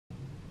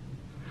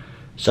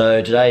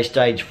So today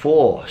stage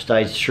 4.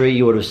 Stage 3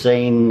 you would have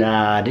seen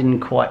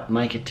didn't quite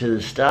make it to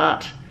the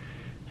start.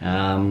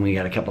 We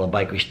had a couple of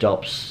bakery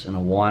stops and a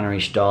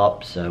winery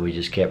stop, so we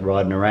just kept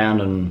riding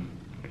around and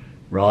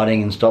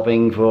riding and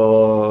stopping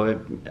for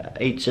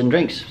eats and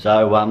drinks.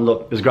 So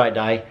look, it was a great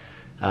day.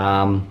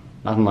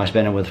 Nothing like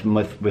spending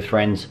with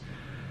friends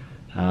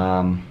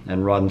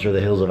and riding through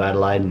the hills of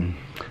Adelaide.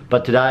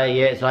 But today,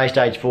 yeah, today's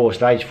stage 4.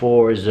 Stage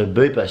 4 is a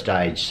Bupa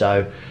stage.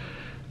 So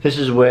this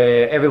is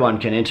where everyone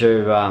can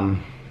enter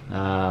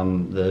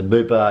the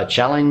Bupa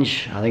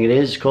Challenge, I think it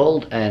is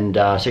called, and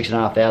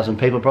 6,500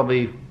 people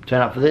probably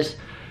turn up for this,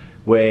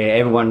 where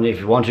everyone, if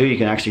you want to, you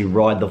can actually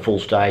ride the full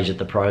stage that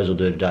the pros will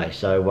do today.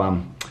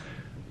 So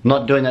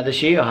not doing that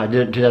this year. I did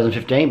it in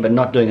 2015, but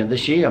not doing it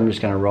this year. I'm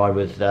just going to ride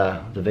with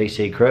the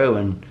VC crew,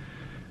 and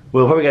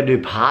we're probably going to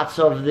do parts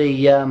of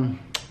the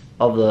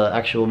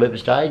actual Bupa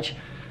stage.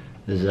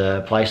 There's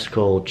a place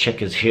called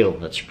Checkers Hill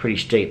that's pretty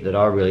steep that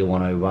I really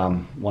want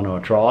to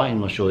try. I'm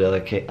not sure the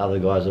other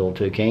guys are all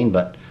too keen,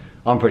 but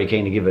I'm pretty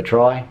keen to give it a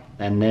try.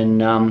 And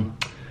then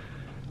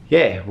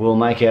yeah, we'll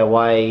make our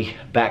way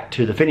back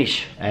to the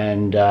finish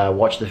and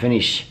watch the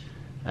finish.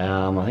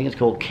 I think it's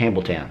called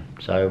Campbelltown.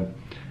 So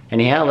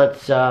anyhow,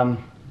 let's go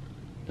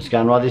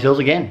and ride these hills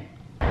again.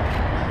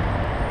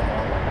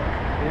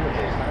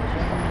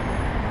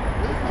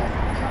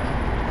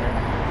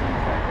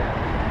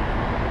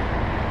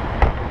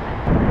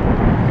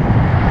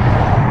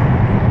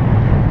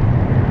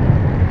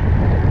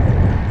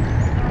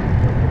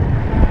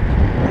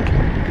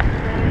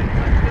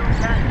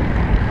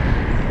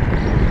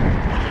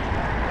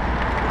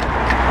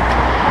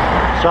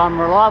 So I'm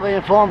reliably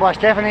informed by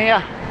Stefan here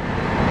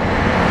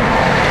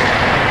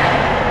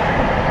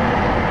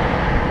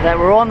that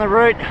we're on the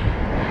route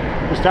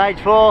for stage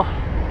 4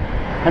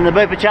 and the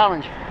Bupa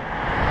Challenge.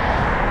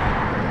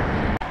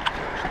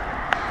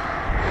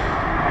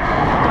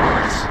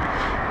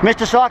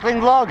 Mr. Cycling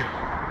Vlog.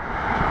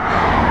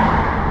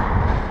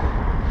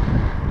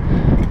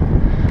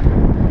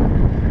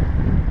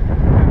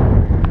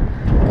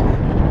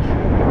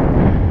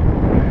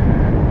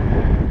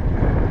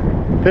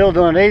 Phil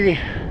doing it easy.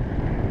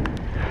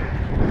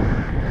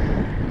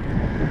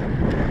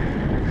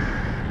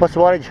 What's the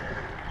wattage?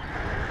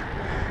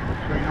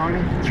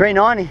 390.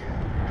 390?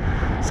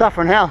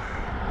 Suffering hell.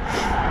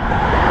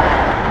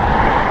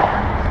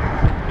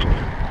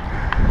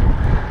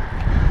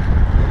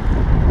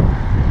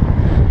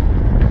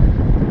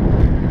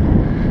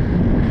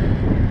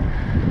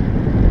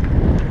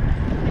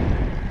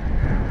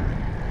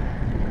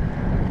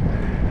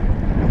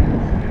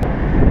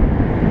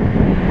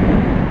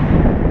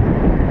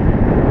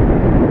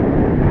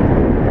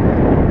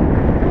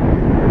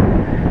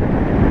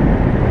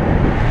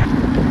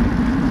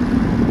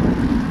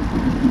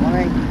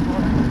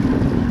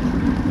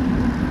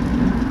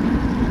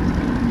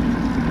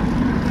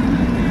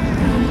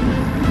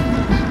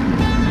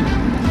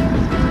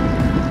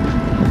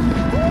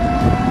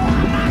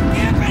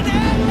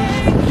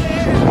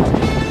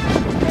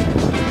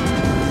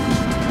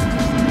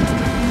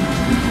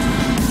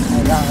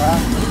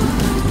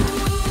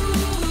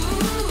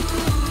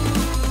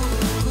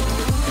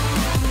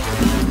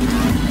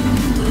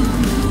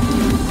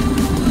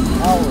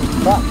 Holy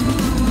fuck.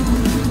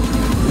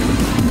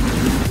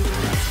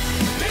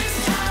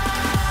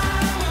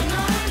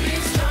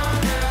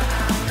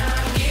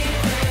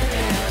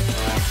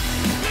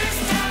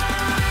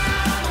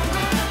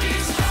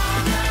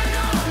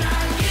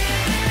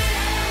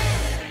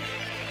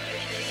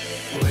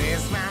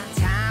 Waste my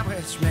time,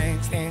 which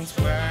makes things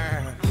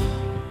worse.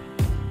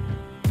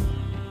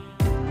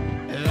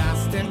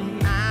 Lost in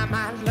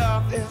my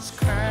love is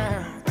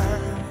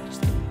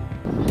cursed.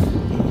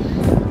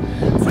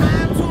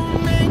 Trying to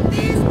make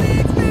these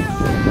things feel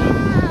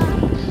right.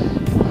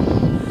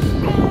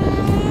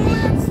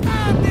 Let's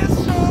start this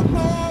show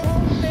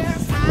on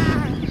this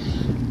side.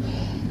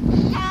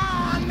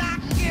 Oh, I'm not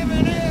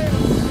giving in.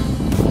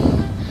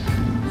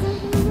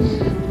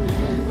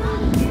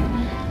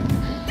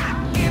 Not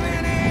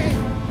giving in.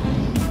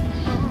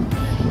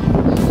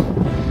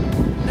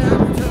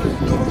 Never to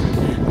go.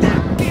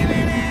 Not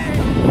giving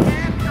in.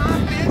 And not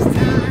this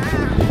time.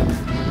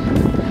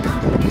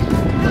 Not gonna give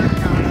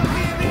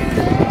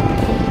in.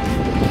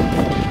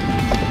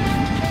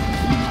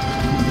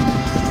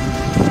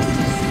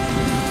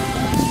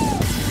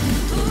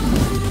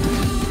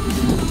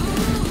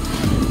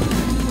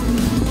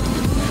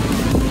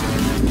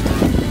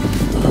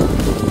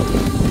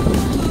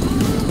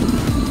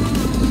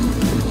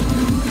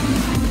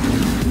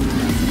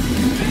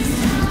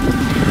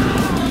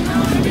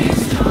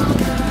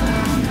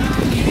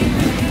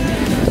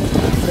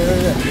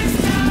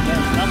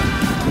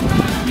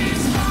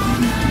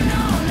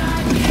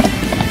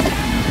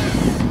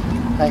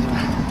 Thanks,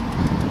 man.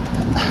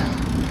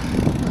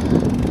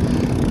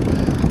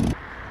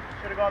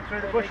 Should have gone through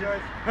the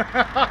bushes.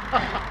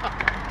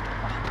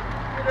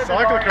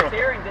 Cyclocross.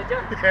 Tearing, did you?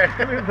 Yeah,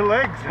 look at the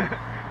legs.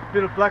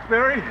 Bit of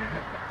blackberry.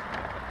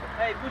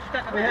 Hey, bush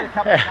stuck We had a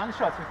couple of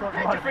gunshots. We thought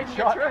we might have been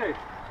shot.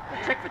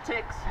 Check for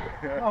ticks.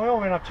 Oh, we all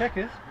went up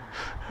checkers.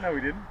 No,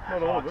 we didn't.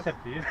 Not all of us.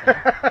 Except for you. Is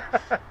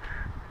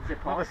it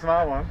Not the pop?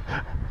 smart one.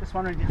 Just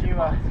wondering, did you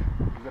Is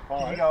it did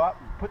pies? you go up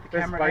and put the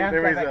There's camera ba- down,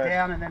 there go is back a-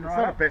 down, and then It's right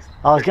not a up? best.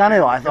 I was going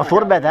to. I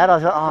thought about that. I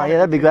thought, oh yeah,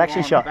 that'd be a good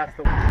action shot. That's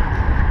the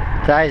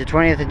Today's the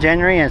 20th of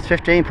January and it's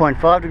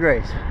 15.5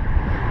 degrees.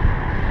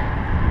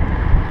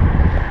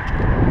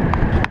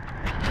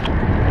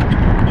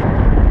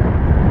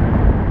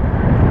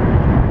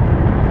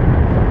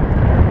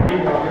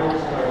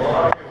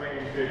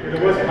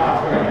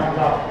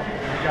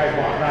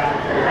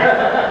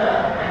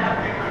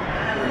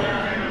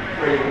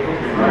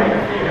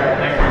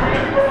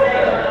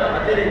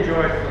 I did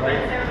enjoy it for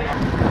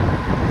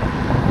late.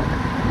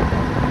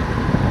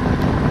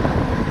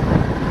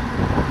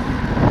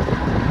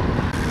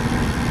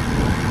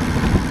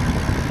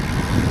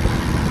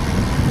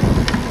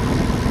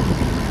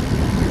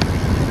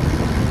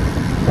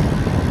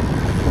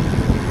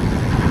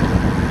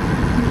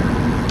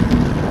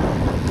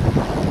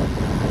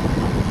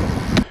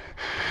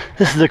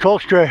 This is the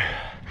corkscrew.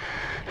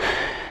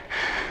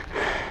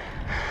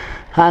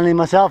 Only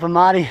myself and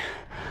Marty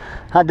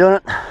are doing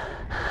it.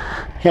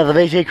 Yeah, the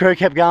VG crew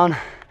kept going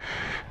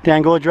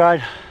down Gorge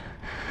Road.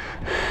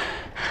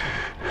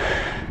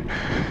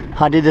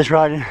 I did this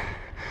road in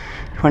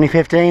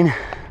 2015.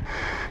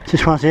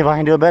 Just want to see if I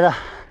can do it better,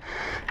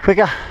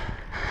 quicker.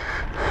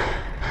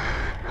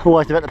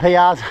 Always about the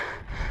PRs.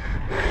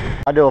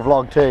 I do a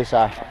vlog too,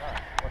 so.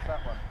 What's that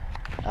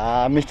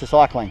one? Mr.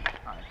 Cycling.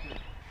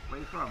 Where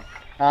you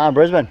from?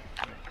 Brisbane.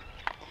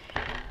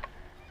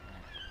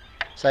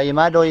 So you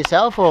made it all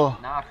yourself or?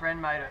 No, a friend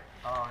made it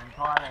in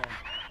Thailand.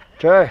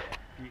 True.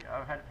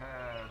 I had it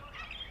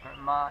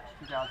for March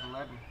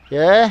 2011.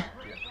 Yeah?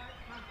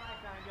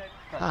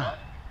 That's Ah.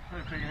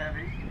 right. Pretty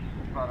heavy,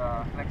 but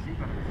flexy,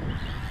 but it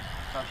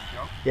does the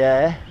job.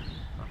 Yeah.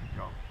 Does the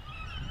job.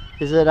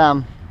 Is it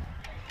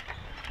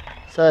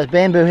so there's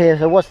bamboo here,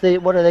 so what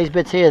are these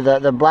bits here,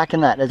 the black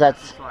and that? Is that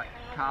It's like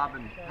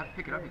carbon.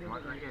 Pick it up if you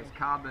want. Yeah, it's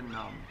carbon.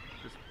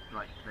 Just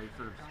like they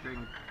sort of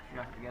string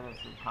it together,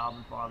 sort of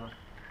carbon fibre,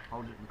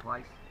 hold it in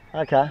place.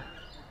 okay?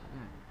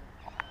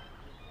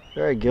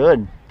 Very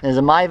good. There's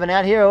a Maven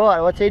out here or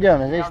what? What's he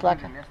doing? Is he I was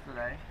slacking? drinking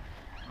yesterday.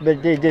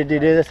 But did you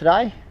do this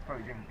today?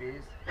 Probably drinking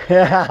beers.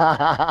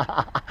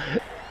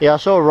 Yeah, I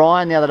saw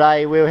Ryan the other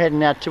day. We were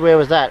heading out to, where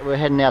was that? We were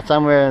heading out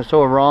somewhere and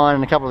saw Ryan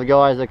and a couple of the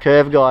guys, the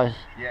curve guys.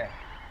 Yeah.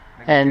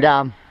 And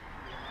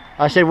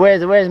I said,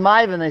 where's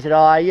Maven? They said,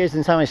 oh, he's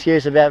using some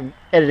excuse about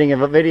editing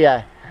of a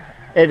video,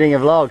 editing a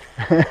vlog.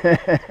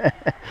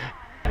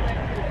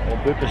 Well,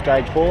 Bupa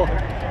stage 4.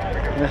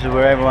 And this is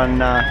where everyone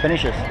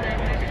finishes.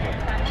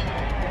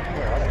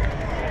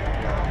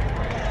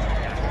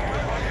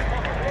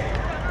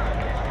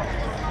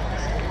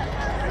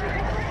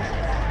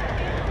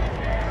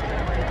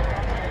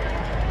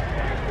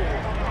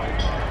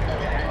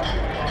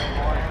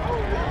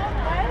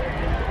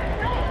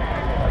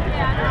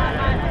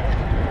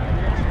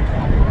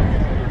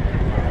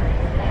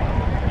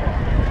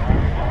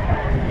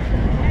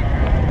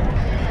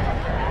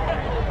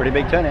 Pretty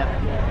big turnout.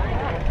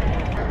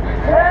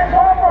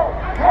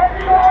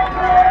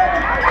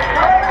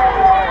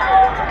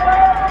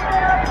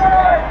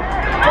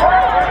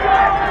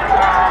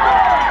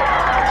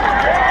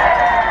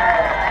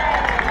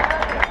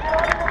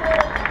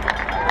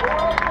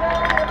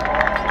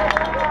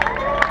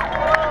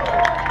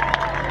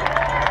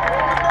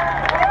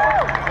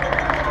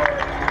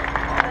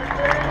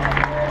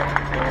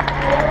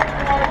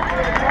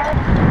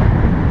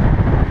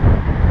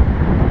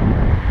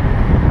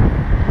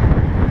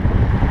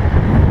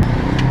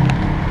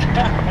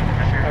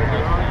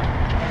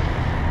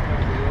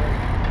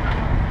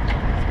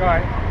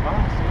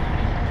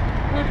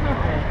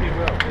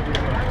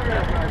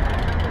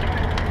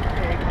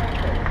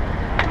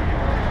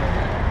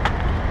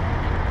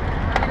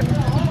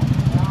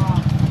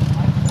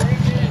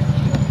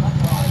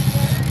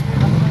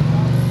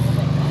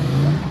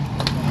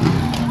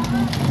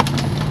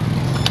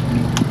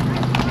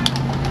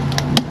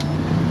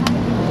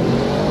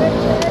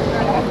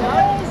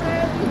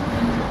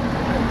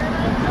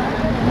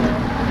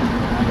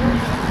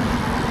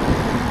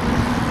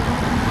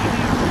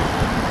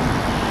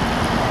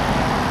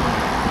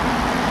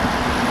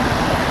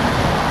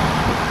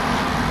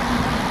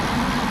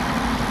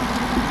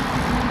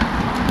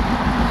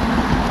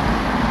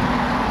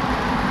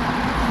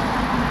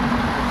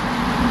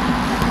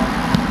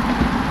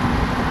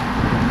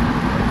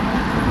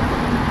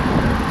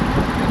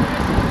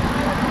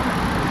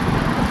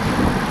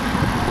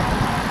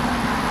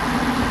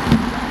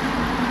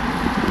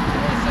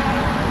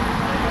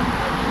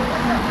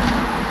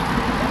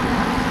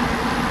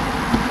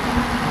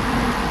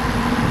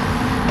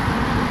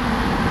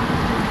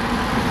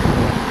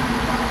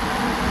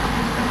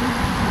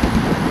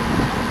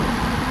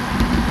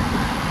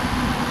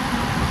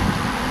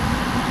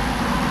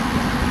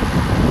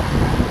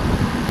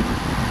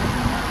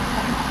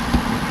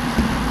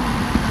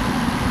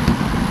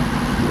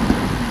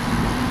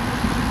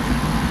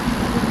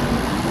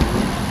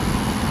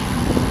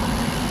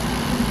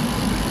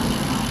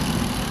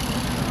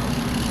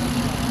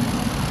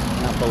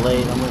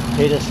 lead. I'm with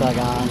Peter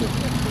Sagan,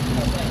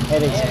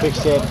 Edix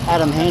Quickstep,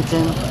 Adam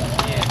Hansen.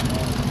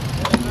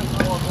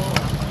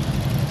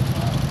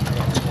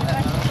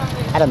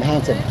 Adam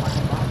Hansen.